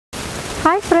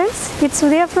Hi friends, it's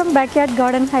Surya from Backyard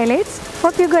Garden Highlights.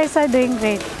 Hope you guys are doing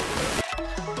great.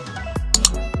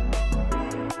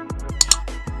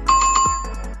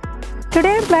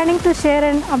 Today I'm planning to share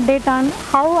an update on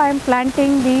how I'm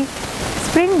planting the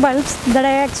spring bulbs that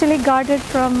I actually got it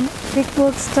from Big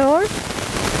Bookstore,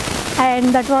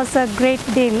 and that was a great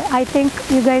deal. I think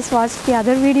you guys watched the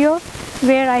other video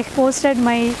where I posted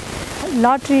my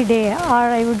lottery day, or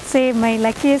I would say my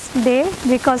luckiest day,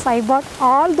 because I bought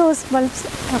all those bulbs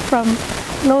from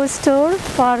Low Store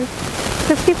for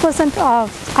 50%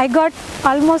 off. I got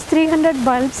almost 300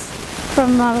 bulbs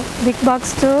from a big box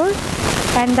store,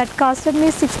 and that costed me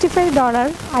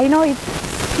 $65. I know it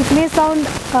may sound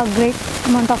a great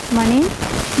amount of money,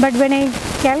 but when I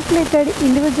calculated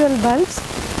individual bulbs,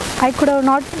 I could have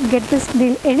not get this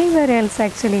deal anywhere else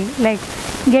actually. Like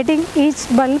getting each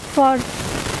bulb for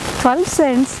 12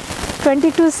 cents,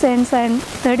 22 cents and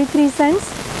 33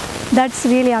 cents, that's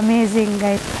really amazing,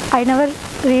 guys. I never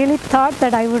really thought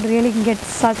that I would really get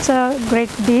such a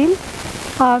great deal.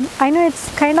 I know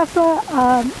it's kind of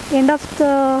a end of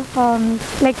the,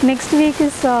 like next week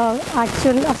is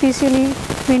officially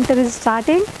winter is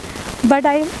starting, but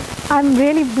I'm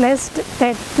really blessed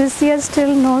that this year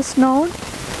still no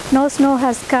snow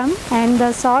has come, and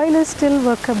the soil is still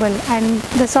workable, and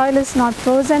the soil is not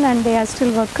frozen, and they are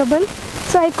still workable.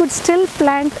 So I could still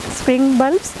plant spring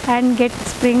bulbs and get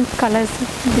spring colors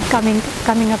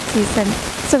coming up season.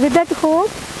 So with that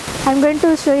hope, I'm going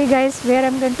to show you guys where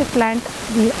I'm going to plant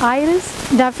the iris,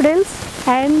 daffodils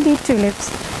and the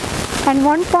tulips. And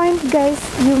one point guys,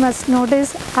 you must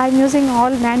notice I'm using all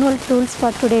manual tools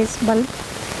for today's bulb,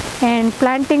 and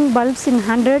planting bulbs in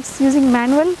hundreds using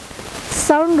manual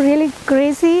sound really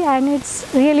crazy and it's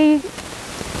really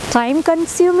time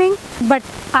consuming, but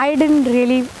I didn't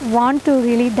really want to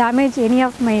really damage any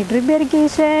of my drip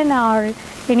irrigation or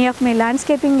any of my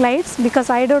landscaping lights, because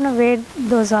I don't know where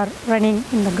those are running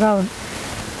in the ground.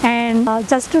 And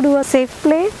just to do a safe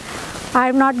play,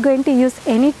 I'm not going to use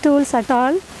any tools at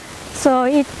all, so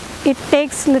it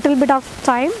takes little bit of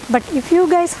time. But if you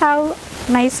guys have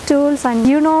nice tools and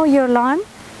you know your lawn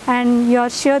and you're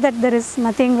sure that there is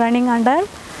nothing running under,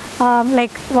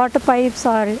 like water pipes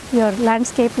or your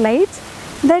landscape lights,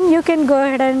 then you can go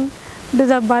ahead and do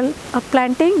the bulb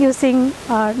planting using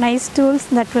nice tools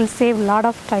that will save a lot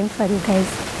of time for you guys.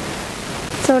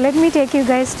 So let me take you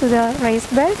guys to the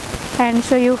raised bed and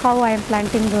show you how I am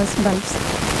planting those bulbs.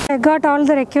 I got all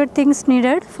the required things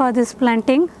needed for this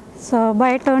planting. So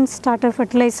biotone starter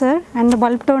fertilizer and the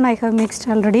bulb tone I have mixed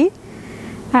already,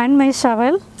 and my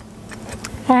shovel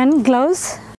and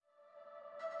gloves.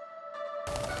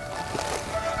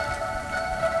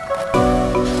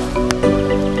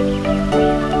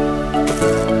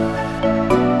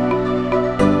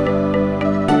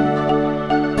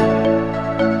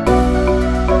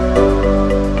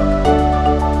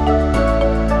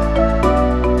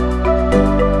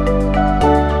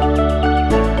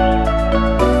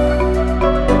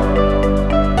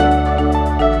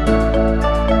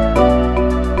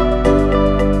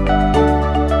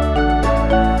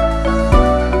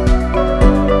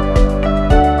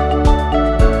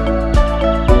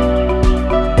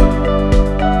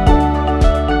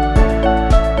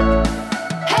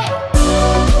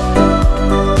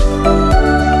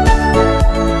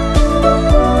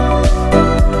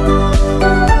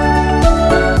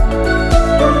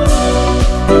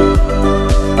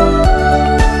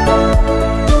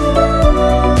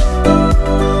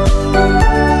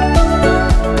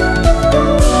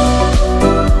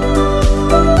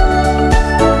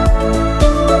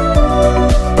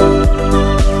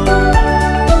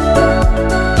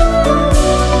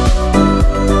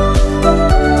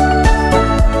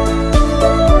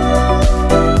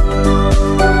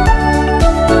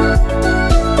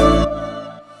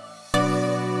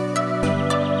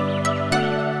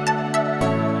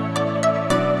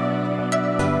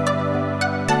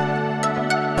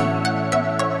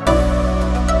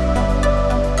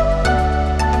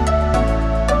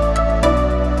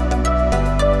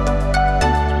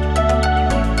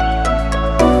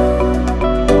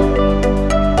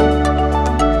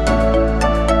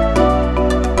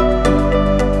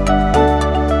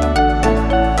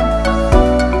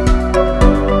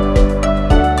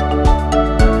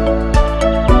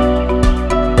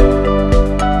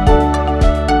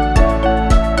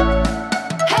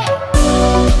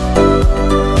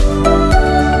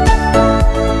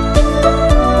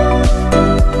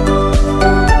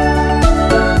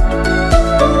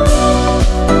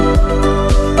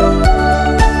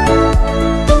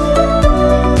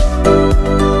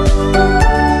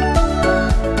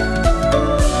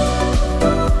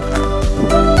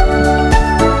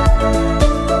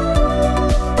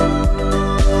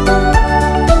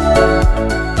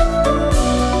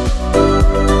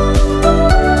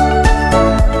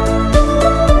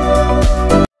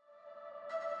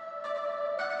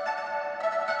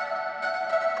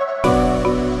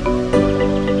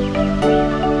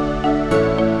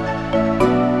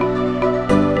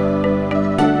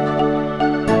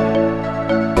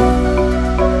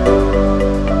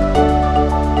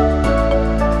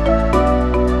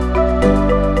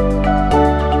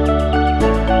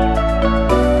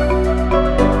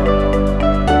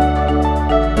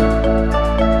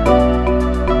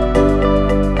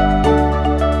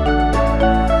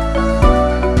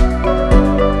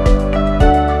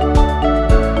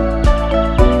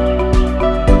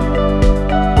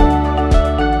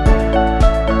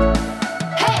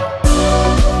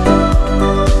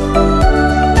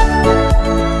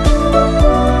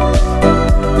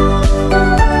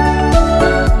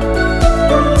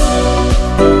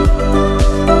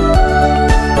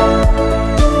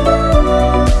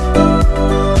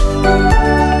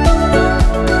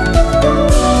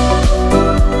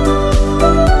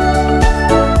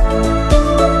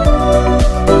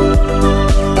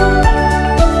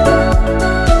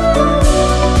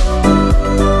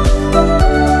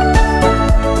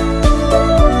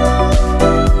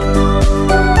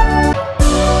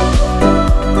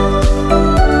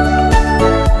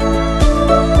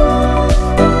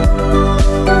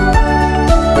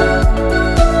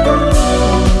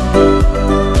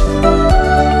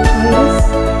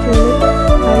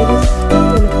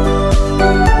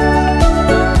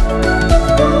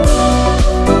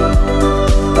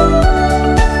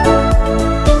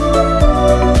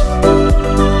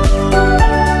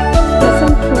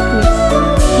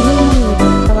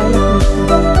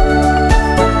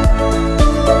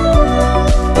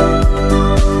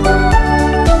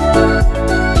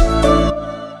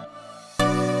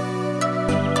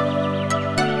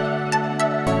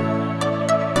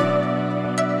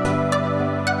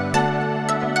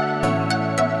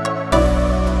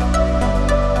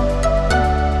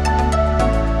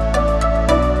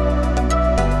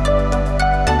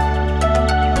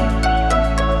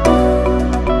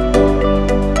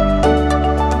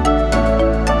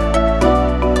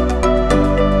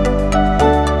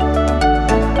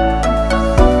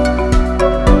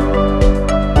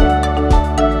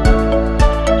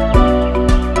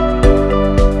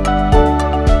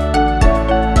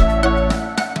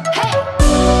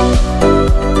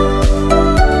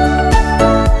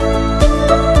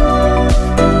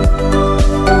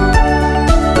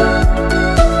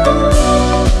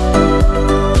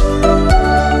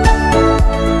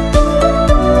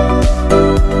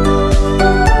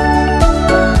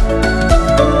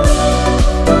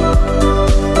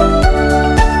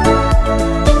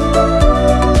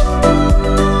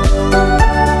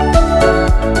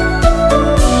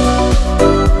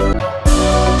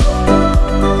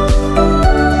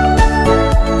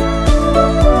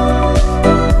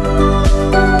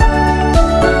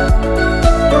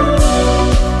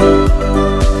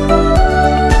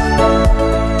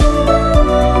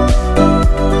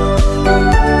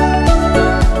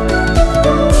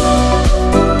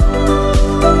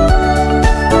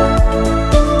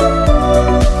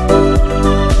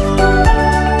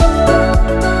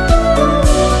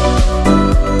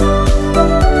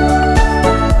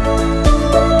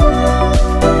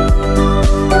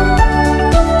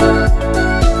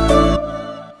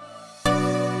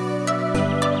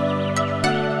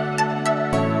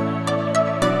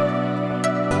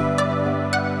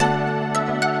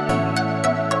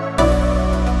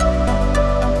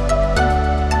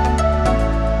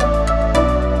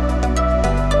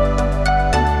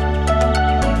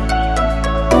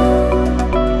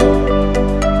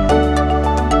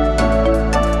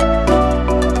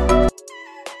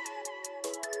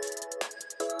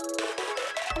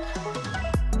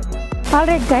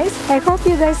 Alright guys, I hope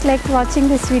you guys liked watching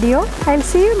this video. I'll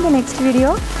see you in the next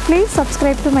video. Please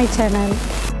subscribe to my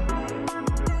channel.